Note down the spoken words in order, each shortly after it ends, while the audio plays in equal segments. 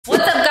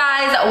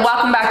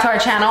welcome back to our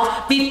channel.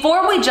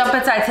 Before we jump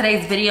inside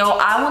today's video,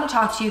 I want to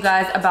talk to you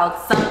guys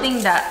about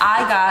something that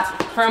I got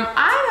from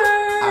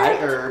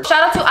iHerb.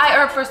 Shout out to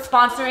iHerb for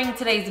sponsoring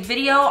today's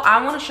video.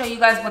 I want to show you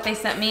guys what they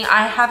sent me.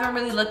 I haven't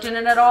really looked in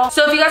it at all.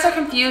 So if you guys are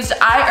confused,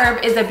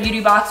 iHerb is a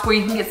beauty box where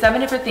you can get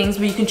 7 different things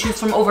where you can choose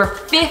from over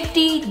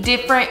 50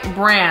 different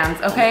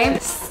brands, okay?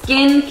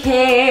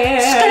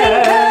 Skincare.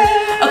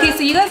 Okay,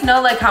 so you guys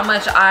know like how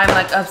much I'm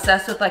like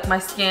obsessed with like my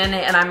skin,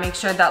 and I make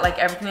sure that like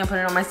everything I'm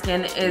putting on my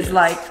skin is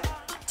like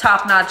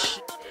top notch.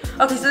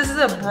 Okay, so this is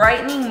a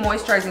brightening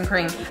moisturizing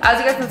cream. As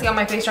you guys can see on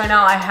my face right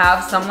now, I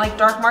have some like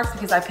dark marks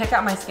because I pick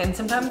out my skin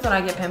sometimes when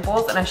I get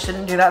pimples, and I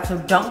shouldn't do that, so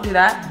don't do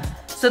that.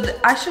 So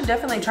I should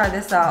definitely try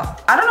this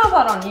out. I don't know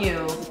about on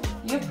you.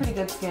 You have pretty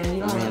good skin.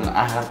 You don't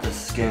I have the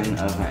skin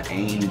of an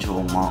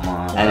angel,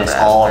 mama. And it's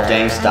all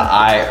thanks to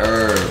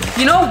iHerb.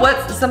 You know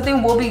what?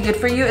 Something will be good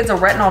for you. It's a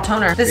retinol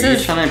toner. This Are you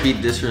trying to be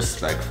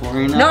disrespectful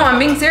right now? No, I'm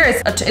being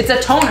serious. It's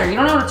a toner. You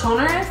don't know what a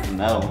toner is?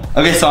 No.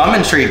 Okay, so I'm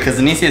intrigued because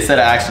Anicia said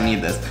I actually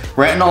need this.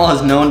 Retinol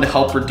is known to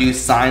help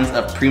reduce signs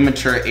of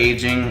premature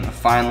aging,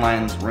 fine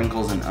lines,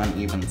 wrinkles, and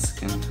uneven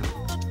skin tone.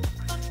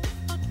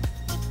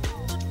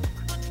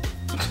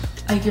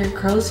 Like your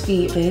crow's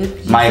feet,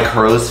 babe. My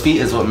crow's feet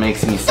is what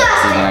makes me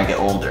sexy when I get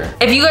older.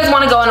 If you guys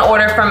want to go and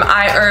order from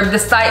iHerb, the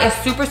site is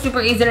super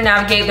easy to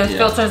navigate. There's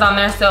filters on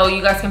there, so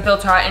you guys can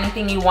filter out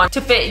anything you want to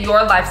fit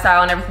your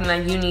lifestyle and everything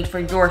that you need for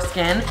your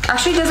skin.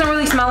 Actually, it doesn't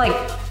really smell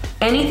like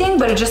anything,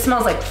 but it just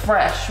smells like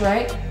fresh,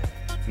 right?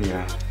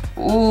 Yeah.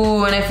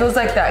 Ooh, and it feels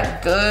like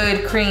that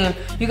good cream.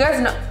 You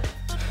guys know.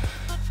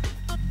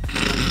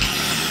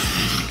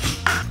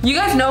 You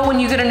guys know when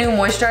you get a new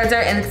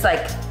moisturizer and it's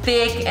like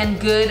thick and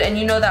good, and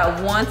you know that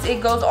once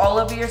it goes all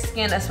over your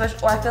skin, especially,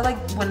 well, I feel like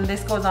when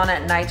this goes on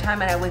at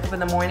nighttime and I wake up in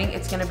the morning,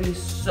 it's gonna be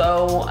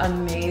so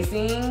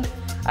amazing.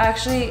 I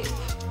actually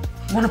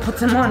wanna put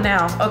them on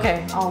now.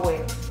 Okay, I'll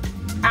wait.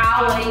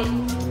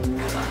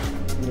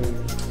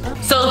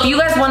 So if you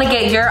guys wanna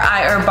get your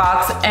iHerb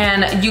box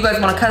and you guys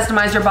wanna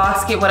customize your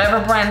box, get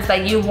whatever brands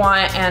that you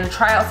want and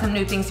try out some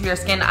new things for your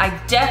skin, I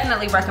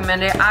definitely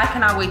recommend it. I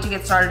cannot wait to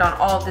get started on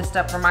all of this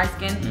stuff for my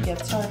skin.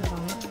 Get started on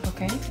it,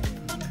 okay?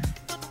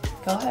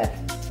 Go ahead.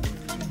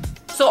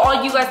 So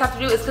all you guys have to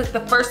do is click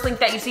the first link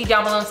that you see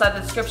down below inside the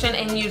description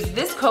and use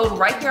this code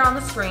right here on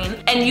the screen,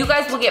 and you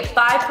guys will get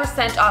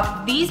 5%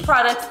 off these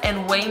products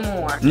and way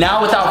more.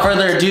 Now without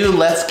further ado,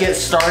 let's get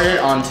started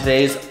on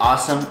today's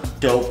awesome,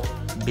 dope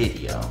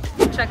video.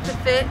 Check the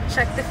fit,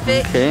 check the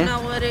fit, okay. You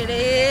know what it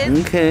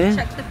is. Okay.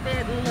 Check the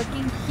fit,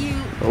 looking cute.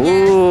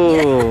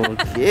 Ooh,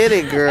 yes. Get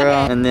it, girl.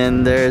 Okay. And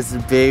then there's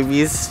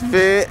baby's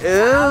fit.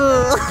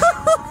 Ooh.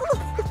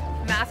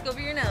 Mask over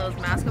your nose,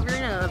 mask over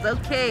your nose.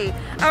 Okay.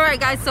 All right,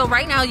 guys, so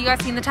right now you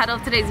guys seen the title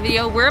of today's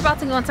video. We're about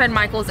to go inside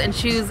Michael's and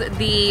choose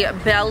the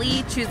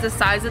belly, choose the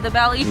size of the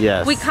belly.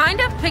 Yes. We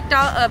kind of picked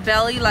out a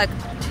belly like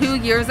 2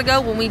 years ago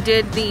when we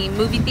did the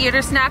movie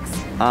theater snacks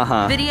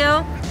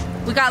video.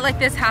 We got like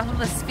this half of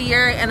a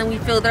sphere and then we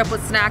filled it up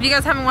with snacks. If you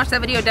guys haven't watched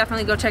that video,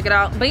 definitely go check it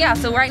out. But yeah,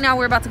 so right now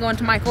we're about to go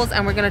into Michael's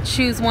and we're gonna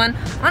choose one.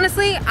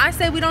 Honestly, I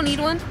say we don't need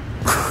one.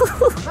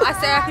 I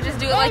say I could just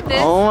do it like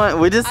this. Oh, I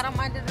don't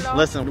mind it at all.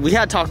 Listen, we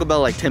had Taco Bell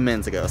like 10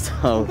 minutes ago,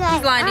 so.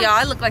 He's lying to y'all,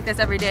 I look like this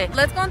every day.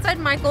 Let's go inside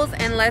Michael's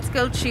and let's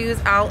go choose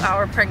out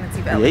our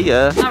pregnancy belly.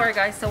 Yeah. All right,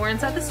 guys, so we're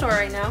inside the store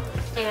right now.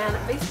 And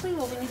basically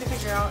what we need to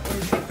figure out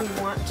is if we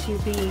want to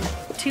be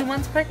 2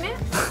 months pregnant,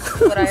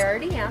 what I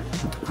already am,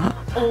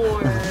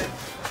 or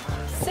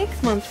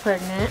 6 months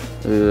pregnant.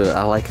 Ooh,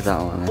 I like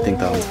that one. I think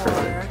that one's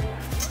perfect.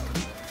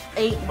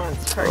 8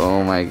 months pregnant.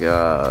 Oh my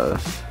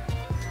gosh.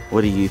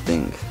 What do you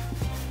think?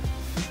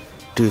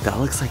 Dude, that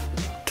looks like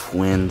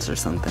twins or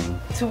something.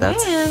 Twins?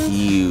 That's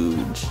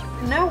huge.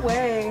 No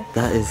way.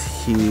 That is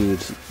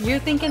huge. You're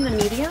thinking the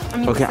medium? I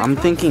mean, okay, I'm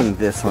thinking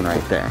this one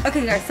right there.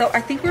 Okay, guys, so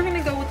I think we're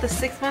gonna go with the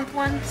 6 month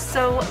one.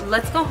 So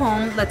let's go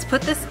home, let's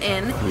put this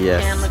in,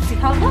 yes. And let's see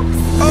how it looks.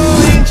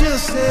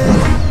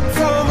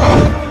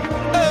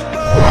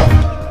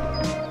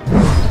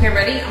 Okay,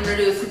 ready? I'm gonna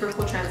do a super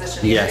cool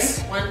transition.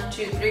 Yes. Ready? 1,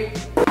 2, 3.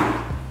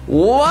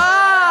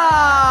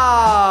 Wow!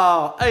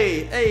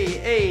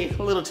 Hey,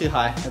 a little too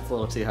high. That's a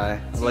little too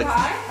high. Too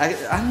high?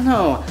 I don't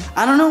know.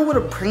 I don't know what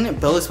a pregnant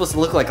belly is supposed to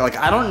look like. Like,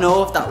 I don't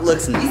know if that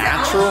looks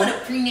natural. I don't know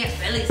what a pregnant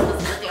belly is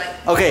supposed to look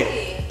like.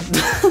 Okay.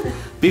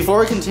 Before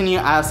we continue,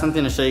 I have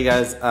something to show you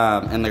guys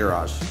in the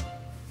garage.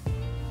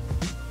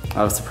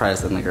 I was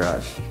surprised in the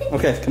garage.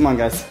 Okay, come on,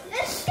 guys. What do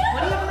you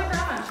have in the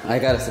garage? I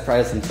got a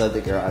surprise inside the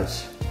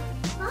garage.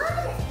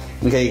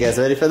 Okay, you guys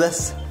ready for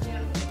this?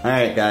 All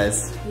right,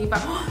 guys.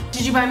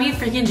 Did you buy me a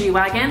freaking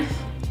G-Wagon?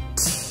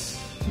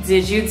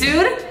 Did you,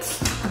 dude?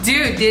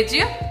 Dude, did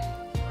you?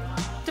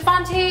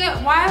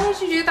 Devonte, why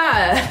would you do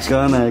that?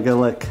 Go in there, go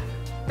look.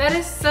 That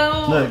is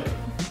so... Look.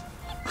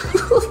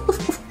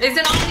 Is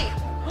it on me?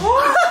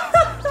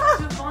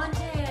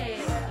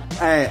 Devonte.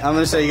 All right, I'm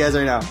gonna show you guys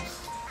right now.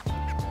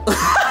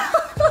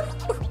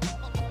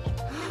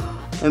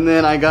 And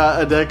then I got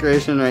a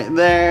decoration right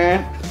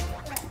there.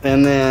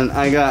 And then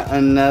I got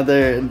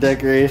another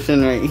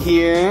decoration right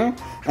here.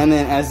 And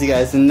then as you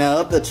guys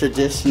know, the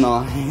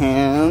traditional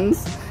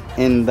hands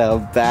in the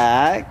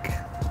back.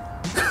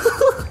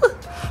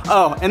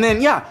 Oh, and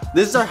then yeah,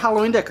 this is our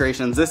Halloween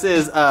decorations. This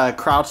is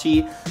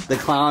Crouchy the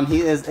clown.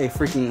 He is a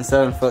freaking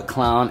 7-foot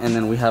clown. And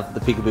then we have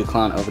the peekaboo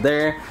clown over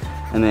there.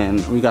 And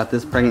then we got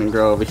this pregnant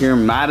girl over here,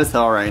 mad as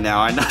hell right now.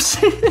 I know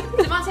she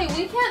Devonte,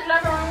 we can't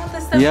drive around with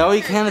this stuff. Yeah,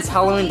 we can. It's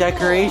Halloween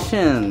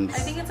decorations. I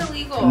think it's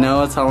illegal.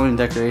 No, it's Halloween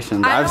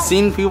decorations. I've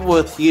seen people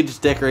with huge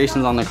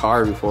decorations on their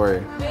car before.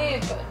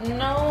 Babe,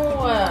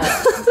 no.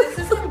 This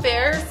is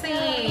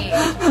embarrassing.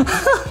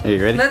 Are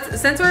you ready?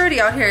 Since we're already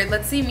out here,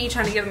 let's see me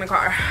trying to get in the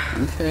car.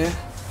 Okay.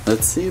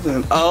 Let's see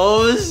then.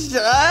 Oh,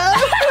 shut.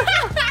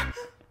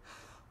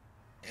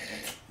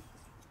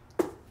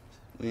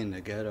 We in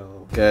the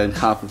ghetto. Good.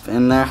 Hop up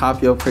in there.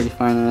 Hop your pretty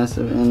fine ass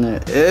up in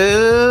there.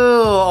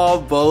 Ew. All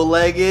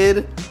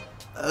bow-legged.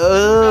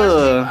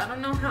 Ugh. I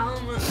don't know how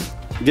I'm gonna...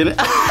 Get it?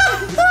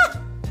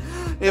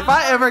 If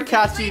I ever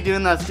catch you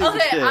doing that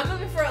stupid shit. Okay, I'm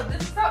moving for real.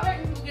 This is how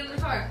right people get in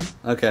the car.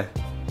 Okay.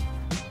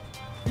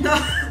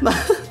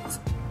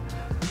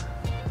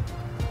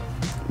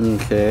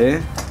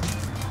 Okay.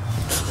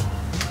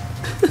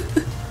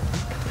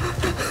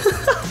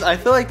 I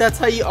feel like that's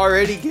how you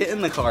already get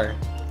in the car.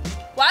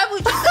 Why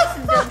would you say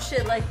some dumb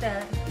shit like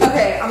that?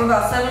 Okay, I'm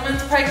about 7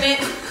 months pregnant.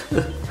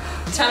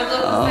 Trying to go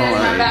upstairs.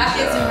 My back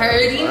is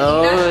hurting.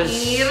 Oh,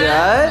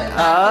 shut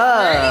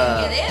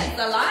up. It is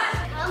a lot.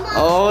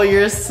 Oh,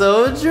 you're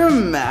so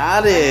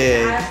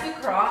dramatic. I have to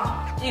crawl.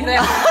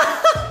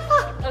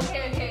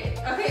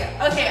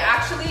 Okay,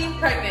 actually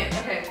pregnant.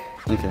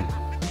 Okay.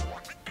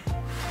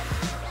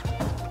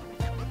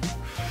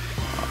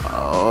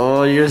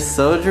 Oh, you're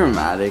so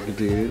dramatic,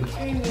 dude.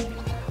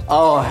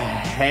 Oh,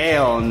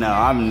 hell no.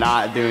 I'm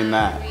not doing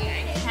that.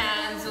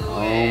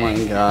 Oh my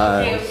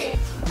god. Okay.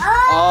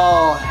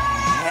 Oh.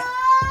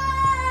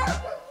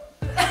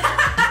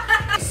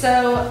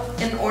 So,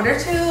 in order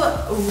to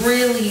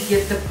really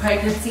get the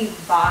pregnancy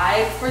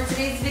vibe for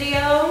today's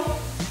video,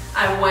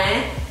 I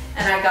went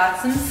and I got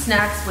some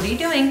snacks. What are you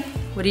doing?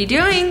 What are you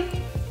doing?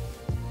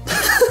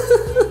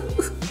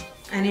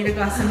 I need a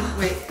glass of milk.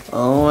 Wait.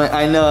 Oh my,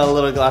 I know, a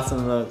little glass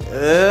of milk.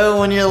 Ew,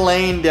 when you're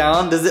laying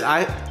down, does it,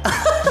 I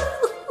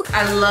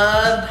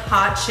loved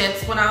hot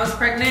chips when I was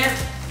pregnant.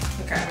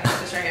 Okay, I'm gonna put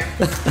this right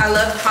here. I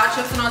loved hot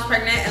chips when I was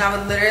pregnant, and I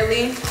would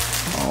literally,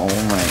 oh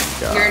my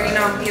god. you already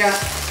know, eat up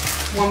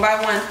one by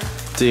one.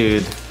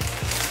 Dude.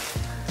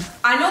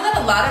 I know that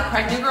a lot of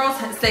pregnant girls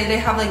say they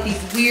have like these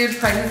weird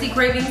pregnancy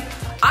cravings.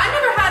 I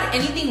never had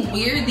anything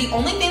weird. The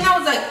only thing that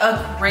was like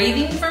a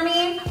craving for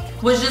me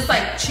was just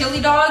like chili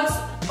dogs.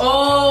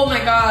 Oh my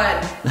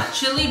god.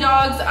 Chili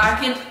dogs, I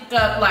can cook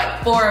up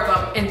like 4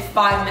 of them in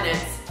 5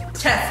 minutes.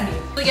 Test me.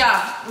 But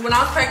yeah, when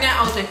I was pregnant,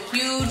 I was a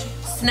huge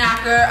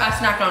snacker. I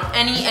snacked on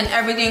any and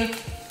everything.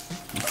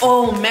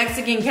 Oh,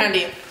 Mexican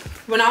candy.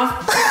 When I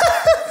was,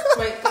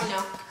 wait,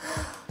 no.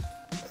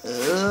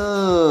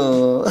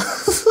 Ooh.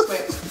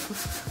 Wait.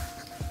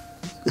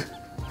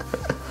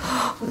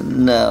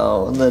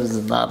 No, that is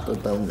not the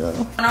thumb go.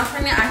 When I was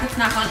pregnant, I could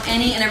snack on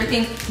any and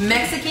everything.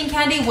 Mexican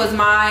candy was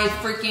my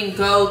freaking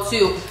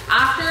go-to.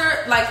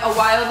 After like a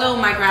while though,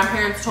 my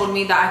grandparents told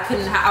me that I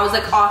couldn't I was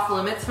like off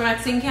limits for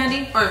Mexican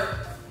candy, or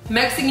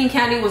Mexican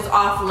candy was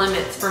off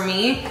limits for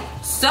me.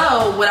 So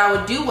what I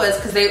would do was,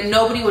 because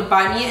nobody would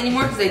buy me it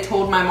anymore because they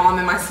told my mom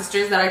and my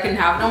sisters that I couldn't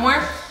have no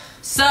more.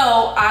 So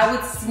I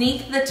would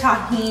sneak the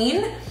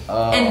tahini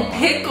and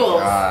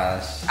pickles.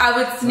 Gosh. I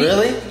would sneak.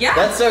 Really? Yeah.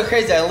 That's so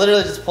crazy. I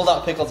literally just pulled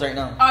out pickles right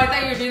now. Oh, I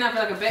thought you were doing that for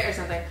like a bit or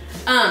something.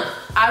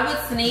 I would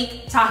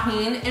sneak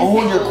tahini and pickles. Oh,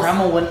 and your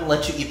grandma wouldn't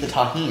let you eat the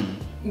tahini.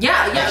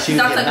 Yeah, yeah, she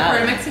that's would like get for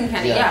mad. Mexican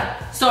candy,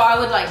 yeah. So I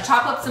would like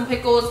chop up some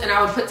pickles and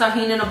I would put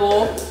tahini in a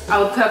bowl.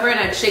 I would cover it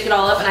and I'd shake it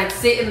all up and I'd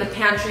sit in the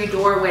pantry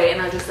doorway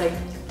and I'd just like.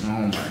 Oh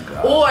my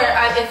god. Or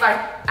if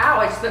I, ow,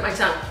 I just bit my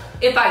tongue.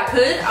 If I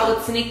could, I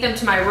would sneak them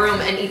to my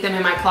room and eat them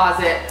in my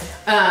closet.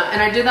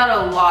 And I did that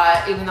a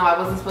lot, even though I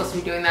wasn't supposed to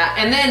be doing that.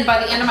 And then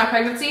by the end of my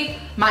pregnancy,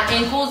 my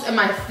ankles and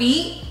my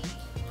feet,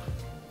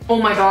 oh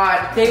my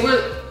god, they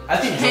were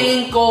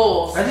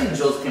ankles. I think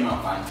Jules came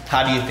out fine.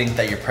 How do you think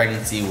that your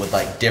pregnancy would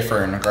like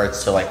differ in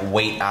regards to like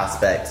weight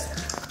aspects?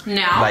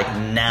 Now? Like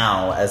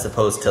now, as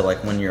opposed to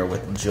like when you're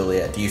with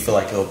Juliet. Do you feel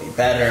like it'll be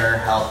better,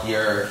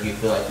 healthier? Do you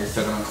feel like you're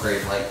still gonna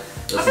crave like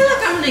I feel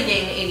like I'm gonna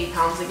gain 80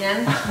 pounds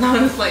again. No,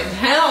 I'm just like,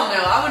 hell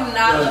no, I would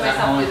not let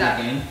myself do that.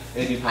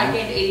 80 pounds? I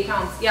gained 80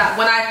 pounds. Yeah,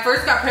 when I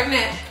first got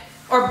pregnant,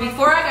 or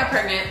before I got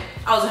pregnant,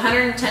 I was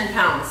 110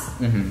 pounds.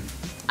 Mm-hmm.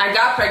 I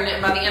got pregnant,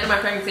 and by the end of my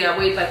pregnancy, I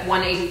weighed like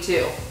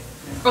 182.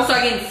 Oh, so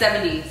I gained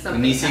 70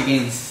 something. Anisha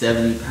gained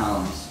 70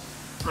 pounds.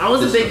 I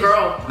was a big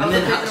girl. I was a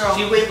And big then girl.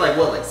 she weighed like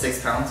what, like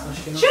 6 pounds when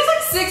she came out? She was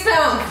like 6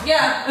 pounds,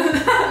 yeah.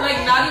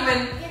 Like not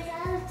even.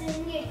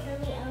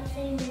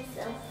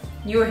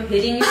 You were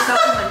hitting yourself.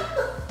 I'm like,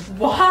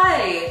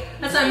 why?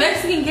 That's not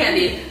Mexican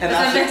candy.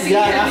 That's Mexican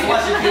candy. That's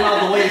why she came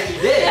out the way she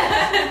did.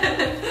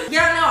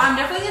 Yeah, no, I'm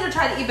definitely gonna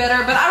try to eat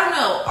better, but I don't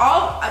know.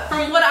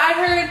 From what I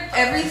heard,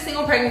 every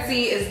single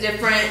pregnancy is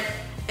different.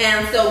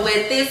 And so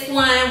with this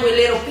one, with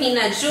little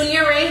Peanut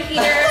Jr. right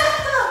here,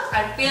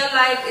 I feel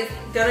like it's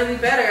gonna be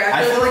better.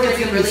 I feel like it's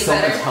gonna be really so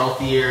better. much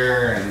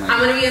healthier. And like, I'm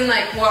gonna be in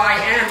like, well, I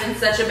am in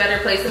such a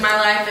better place in my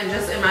life and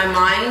just in my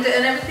mind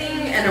and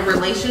everything and a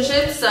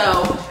relationship.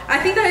 So I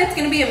think that it's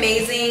gonna be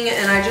amazing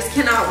and I just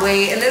cannot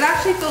wait. And it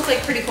actually feels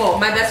like pretty cool.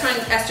 My best friend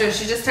Esther,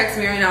 she just texted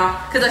me right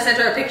now because I sent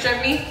her a picture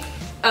of me.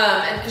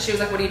 And she was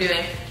like, what are you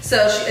doing?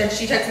 So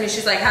she texted me,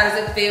 she's like, how does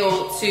it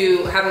feel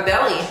to have a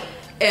belly?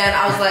 And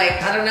I was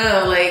like, I don't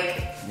know,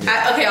 like,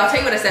 okay, I'll tell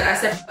you what I said. I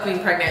said being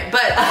pregnant,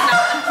 but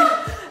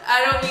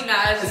I don't mean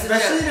that. It's just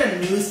especially in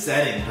a new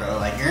setting, bro.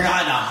 Like, you're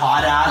not in a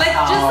hot ass like,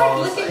 house. just like,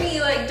 look at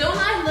me. Like, don't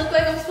I look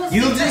like I'm supposed to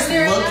be pregnant? You just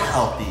look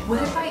healthy.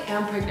 What if I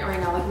am pregnant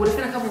right now? Like, what if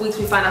in a couple weeks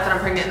we find out that I'm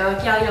pregnant? And they're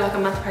like, yeah, you're like a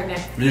month pregnant.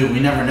 Dude, we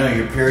never know.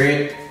 Your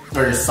period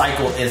or your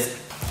cycle is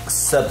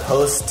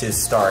supposed to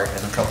start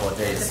in a couple of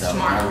days. So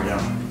tomorrow. we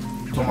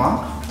don't.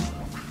 Tomorrow?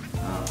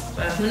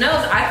 But who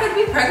knows? I could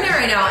be pregnant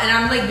right now, and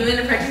I'm like doing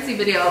a pregnancy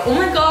video. Oh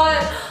my god!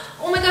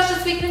 Oh my gosh!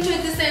 Let's speak into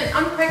existence.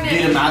 I'm pregnant.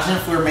 Dude, imagine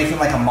if we were making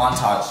like a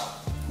montage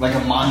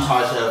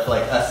of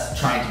like us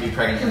trying to be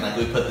pregnant, and like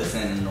we put this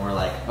in, and we're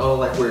like, oh,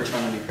 like we're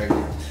trying to be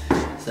pregnant.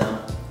 So.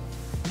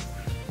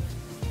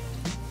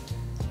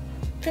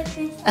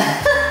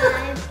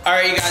 All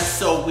right, you guys.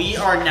 So we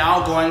are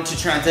now going to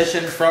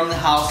transition from the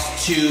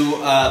house to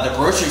the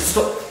grocery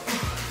store.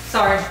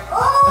 Sorry.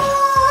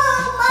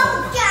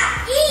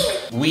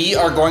 We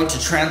are going to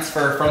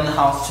transfer from the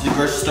house to the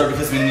grocery store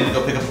because we need to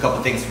go pick up a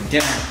couple things for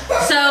dinner.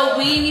 So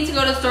we need to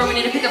go to the store. We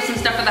need to pick up some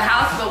stuff for the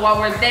house. But while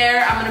we're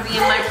there, I'm gonna be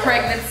in my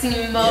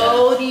pregnancy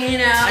mode, you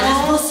know. I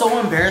just feel so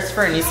embarrassed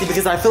for Anisi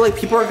because I feel like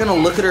people are gonna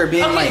look at her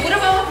being like. What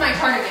about with my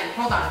cardigan?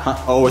 Hold on.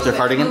 Huh? Oh, with her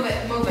cardigan? Move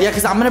it. Yeah,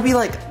 because I'm gonna be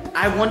like,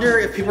 I wonder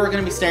if people are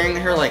gonna be staring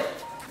at her like,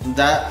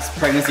 that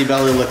pregnancy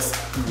belly looks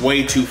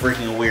way too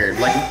freaking weird.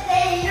 Like,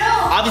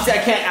 obviously I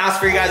can't ask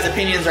for you guys'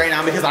 opinions right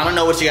now because I don't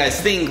know what you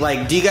guys think.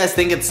 Like, do you guys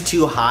think it's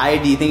too high?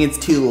 Do you think it's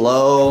too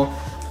low?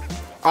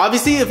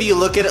 Obviously, if you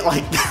look at it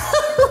like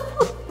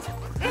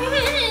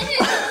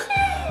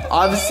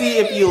obviously,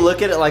 if you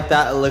look at it like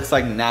that, it looks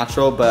like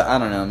natural, but I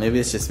don't know. Maybe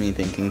it's just me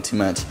thinking too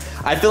much.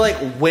 I feel like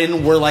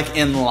when we're like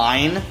in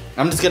line,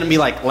 I'm just gonna be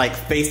like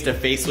face to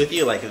face with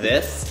you like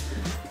this.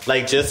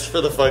 Like, just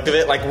for the fuck of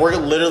it. Like, we're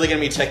literally gonna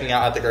be checking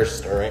out at the grocery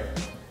store, right?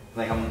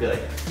 Like, I'm gonna be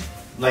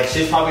like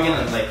she's probably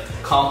gonna like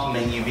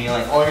compliment you, being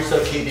like, oh, you're so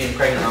cute being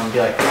pregnant. I'm gonna be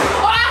like,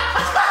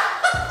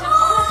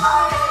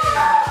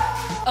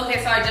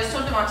 okay, so I just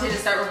told Devonte to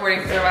start recording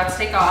because we're about to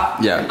take off.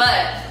 Yeah.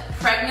 But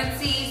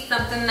pregnancy,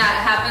 something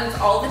that happens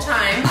all the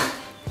time.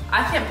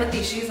 I can't put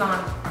these shoes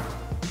on.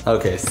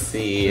 okay,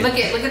 see. Look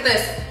at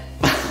this.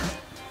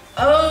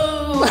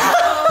 Oh,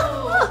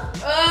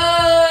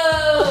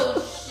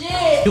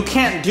 shit. You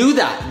can't do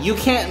that. You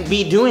can't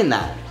be doing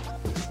that.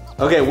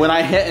 Okay, when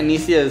I hit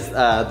Anisia's,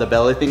 the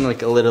belly thing,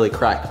 like, it literally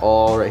cracked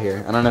all right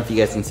here. I don't know if you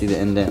guys can see the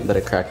indent, but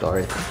it cracked all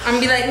right. I'm gonna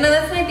be like, no,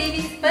 that's my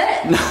baby's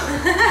butt. No.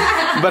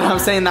 But I'm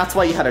saying that's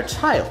why you had a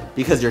child,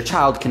 because your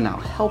child can now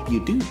help you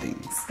do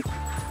things.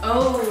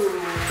 Oh.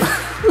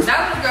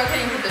 That little girl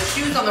can't even put the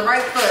shoes on the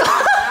right foot.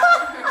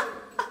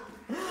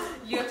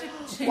 You have to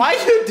change. Why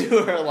you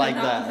do her like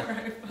that?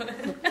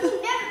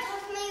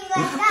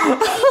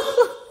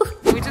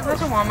 We just went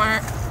to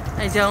Walmart.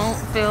 I don't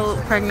feel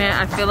pregnant.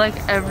 I feel like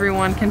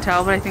everyone can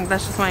tell, but I think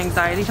that's just my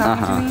anxiety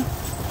talking to me.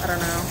 I don't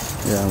know.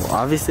 Yeah, well,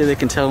 obviously they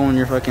can tell when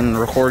you're fucking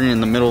recording in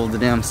the middle of the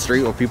damn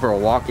street while people are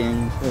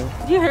walking.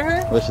 You hear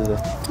her? Which is it?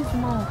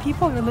 Mom,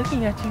 people are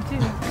looking at you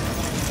too.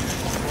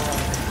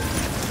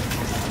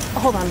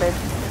 Hold on, babe.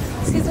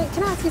 Excuse me,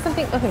 can I ask you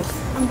something? Okay,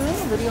 I'm doing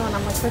a video and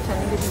I'm like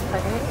pretending to be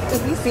pregnant.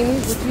 If you see me,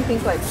 would you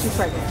think like she's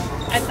pregnant?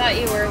 I thought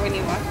you were when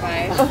you walked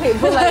by. Okay,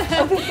 but like,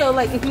 okay, so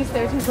like if you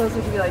stare too close,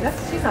 would you be like,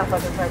 she's not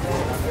fucking pregnant?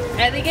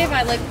 I think if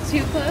I look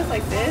too close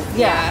like this,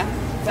 yeah.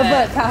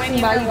 But passing when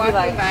you by, were you'd walking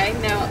be like, by,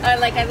 no.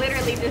 Like I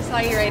literally just saw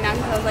you right now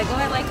because I was like, oh,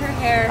 I like her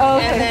hair. Oh,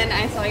 okay. And then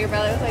I saw your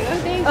belly. I was like, oh,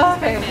 thanks, she's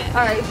okay, pregnant.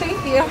 all right, thank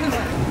you.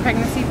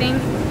 Pregnancy thing,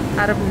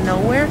 out of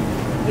nowhere,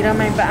 you know,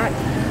 my back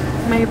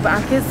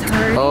is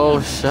hurting.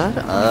 Oh, shut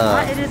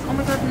up. It is. Oh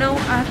my god, no,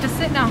 I have to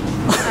sit now.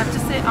 I have to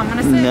sit. I'm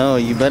gonna sit. No,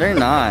 you better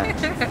not.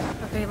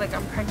 Okay, like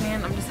I'm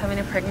pregnant. I'm just having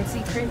a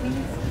pregnancy craving.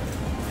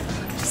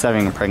 Just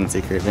having a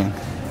pregnancy craving.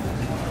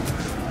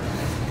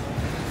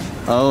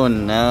 Oh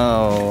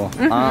no.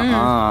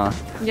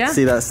 Yeah.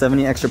 See that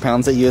 70 extra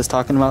pounds that you was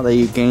talking about that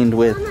you gained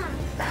with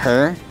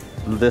her?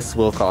 This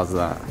will cause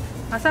that.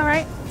 That's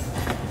alright.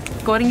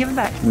 Go ahead and give it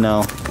back.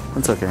 No,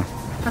 it's okay.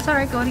 That's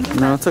alright, go ahead and give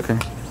it No, back. it's okay.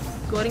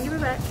 Go ahead and give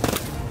it back.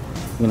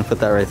 I'm gonna put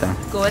that right there.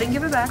 Go ahead and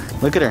give it back.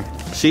 Look at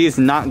her. She's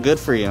not good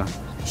for you.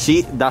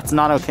 That's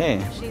not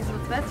okay. She's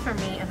what's best for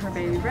me and her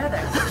baby brother.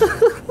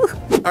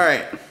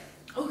 Alright.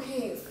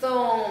 Okay,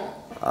 so...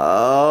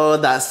 Oh,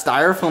 that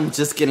styrofoam's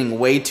just getting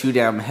way too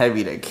damn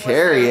heavy to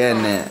carry,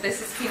 isn't it?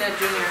 This is Peanut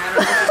Jr. I don't know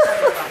what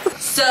you're talking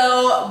about.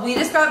 So, we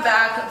just got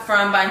back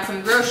from buying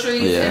some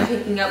groceries and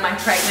picking up my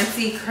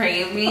pregnancy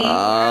craving.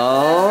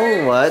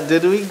 Oh, what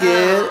did we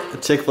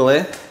get?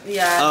 Chick-fil-A?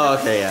 Yeah. Oh,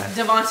 okay, yeah.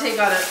 Devonte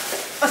got a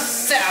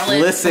salad.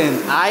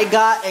 Listen, I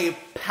got a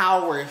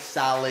power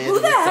salad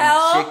with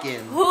some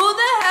chicken. Who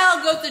the hell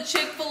who goes to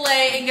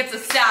Chick-fil-A and gets a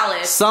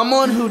salad.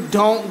 Someone who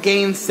don't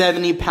gain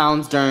 70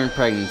 pounds during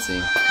pregnancy.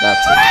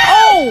 That's it.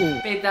 Oh!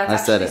 Babe,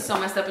 that's actually it. so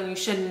messed up, and you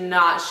should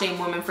not shame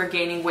women for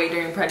gaining weight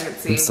during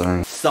pregnancy. I'm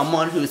sorry.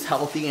 Someone who's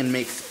healthy and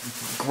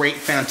makes great,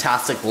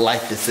 fantastic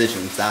life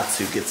decisions. That's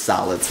who gets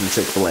salads from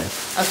Chick-fil-A.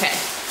 Okay.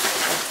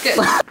 Good.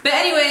 But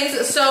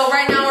anyways, so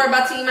right now we're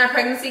about to eat my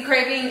pregnancy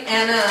craving,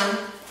 and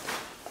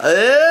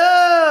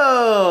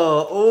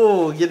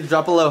oh, get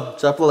drop a low,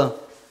 drop a low.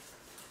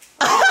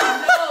 No,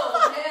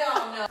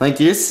 hell no. Like,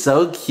 you're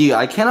so cute.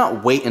 I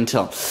cannot wait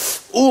until.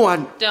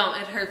 Don't.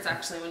 It hurts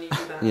actually when you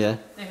do that. Yeah.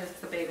 It hurts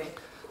the baby.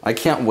 I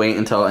can't wait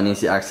until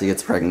Anisha actually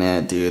gets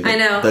pregnant, dude. I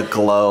know. The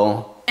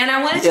glow. And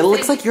I wanted to. It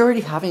looks like you're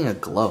already having a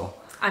glow.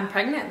 I'm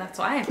pregnant, that's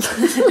why.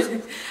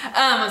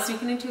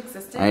 Speaking into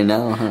existence. I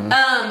know,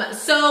 huh?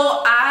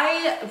 So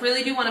I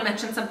really do want to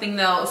mention something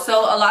though.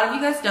 So a lot of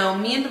you guys know,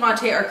 me and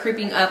Devonte are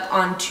creeping up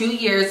on 2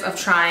 years of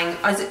trying.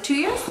 Is it 2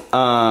 years?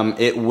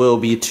 It will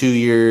be 2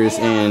 years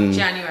in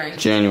January.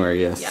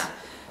 January, yes. Yeah.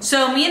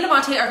 So me and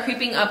Devonte are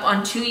creeping up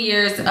on 2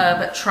 years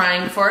of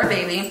trying for a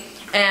baby.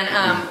 And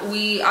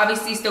we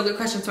obviously still get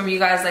questions from you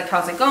guys like,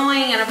 how's it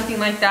going and everything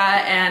like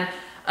that. And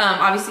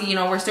obviously, you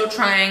know, we're still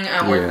trying.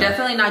 We're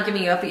definitely not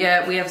giving up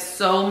yet. We have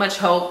so much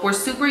hope. We're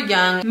super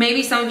young.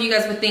 Maybe some of you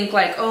guys would think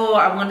like, oh,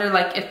 I wonder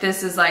like if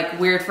this is like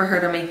weird for her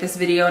to make this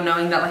video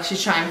knowing that like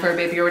she's trying for a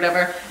baby or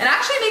whatever. And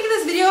actually making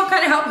this video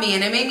kind of helped me,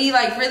 and it made me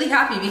like really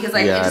happy because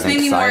like it just made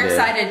me more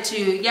excited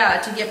to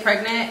get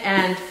pregnant.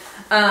 And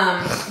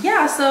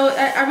yeah, so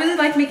I really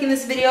like making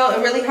this video. It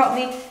really helped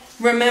me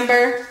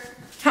remember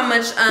how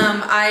much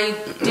I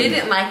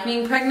didn't like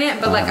being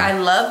pregnant, but like I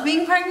love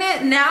being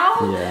pregnant now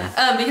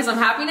because I'm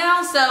happy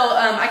now. So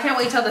I can't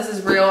wait till this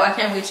is real. I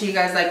can't wait till you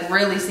guys like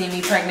really see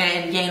me pregnant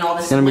and gain all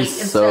this weight and stuff.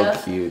 It's gonna be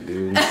so cute,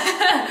 dude.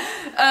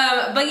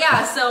 But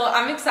yeah, so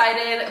I'm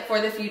excited for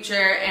the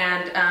future,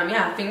 and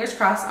yeah, fingers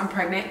crossed I'm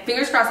pregnant.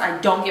 Fingers crossed I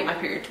don't get my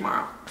period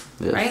tomorrow,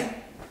 right?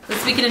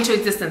 Let's speak it into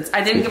existence.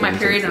 I didn't get my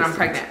period and I'm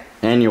pregnant.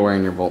 And you're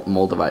wearing your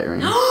Moldavite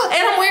ring. And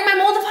I'm wearing my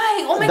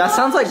Moldavite. Oh my god. That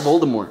sounds like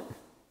Voldemort.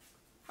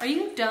 Are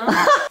you dumb?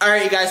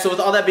 Alright, you guys, so with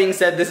all that being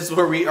said, this is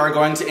where we are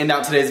going to end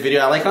out today's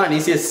video. I like how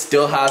Anicia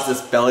still has this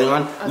belly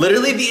on. Okay.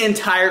 Literally the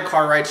entire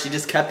car ride, she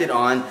just kept it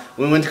on.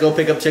 We went to go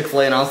pick up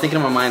Chick-fil-A, and I was thinking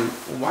in my mind,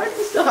 why do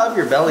you still have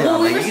your belly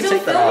on? Like, you can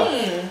take that off.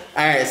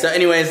 Alright, so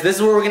anyways, this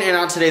is where we're going to end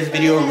out today's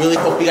video. Really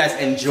hope you guys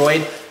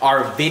enjoyed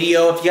our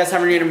video. If you guys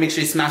haven't already, make sure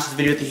you smash this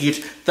video with a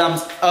huge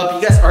thumbs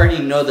up. You guys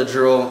already know the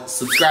drill.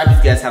 Subscribe if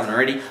you guys haven't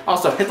already.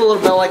 Also, hit the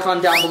little bell icon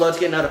down below to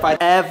get notified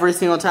every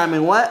single time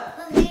in what?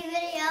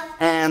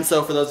 And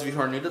so for those of you who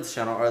are new to this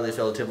channel, or at least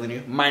relatively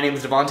new, my name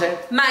is Devonte.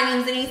 My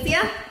name's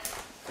Anicia.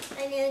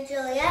 My name's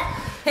Juliet.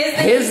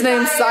 His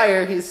name's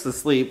Sire. He's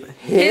asleep.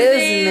 His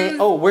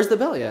name. Oh, where's the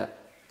belly at?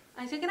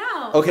 I took it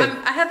out. Okay.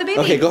 I had the baby.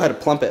 Okay, go ahead.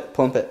 Plump it.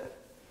 Plump it.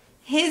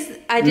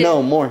 I did.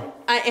 No, more.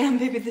 I am,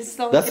 baby. This is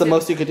all That's the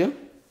most you could do?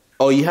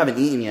 Oh, you haven't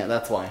eaten yet.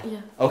 That's why.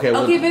 Yeah. Okay.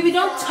 Well, okay, baby.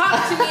 Don't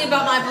talk to me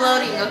about my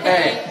bloating.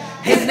 Okay.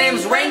 Hey, his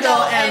name's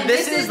Randall, and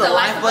this is the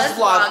Life Plus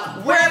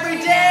Vlog, where every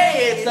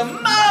day it's the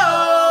most.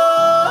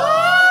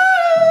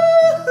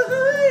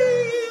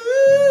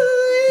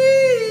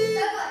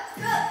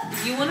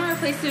 You want to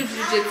replace your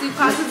jiu-jitsu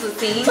classes with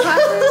singing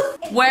classes?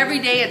 Where every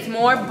day it's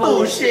more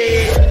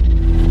bullshit.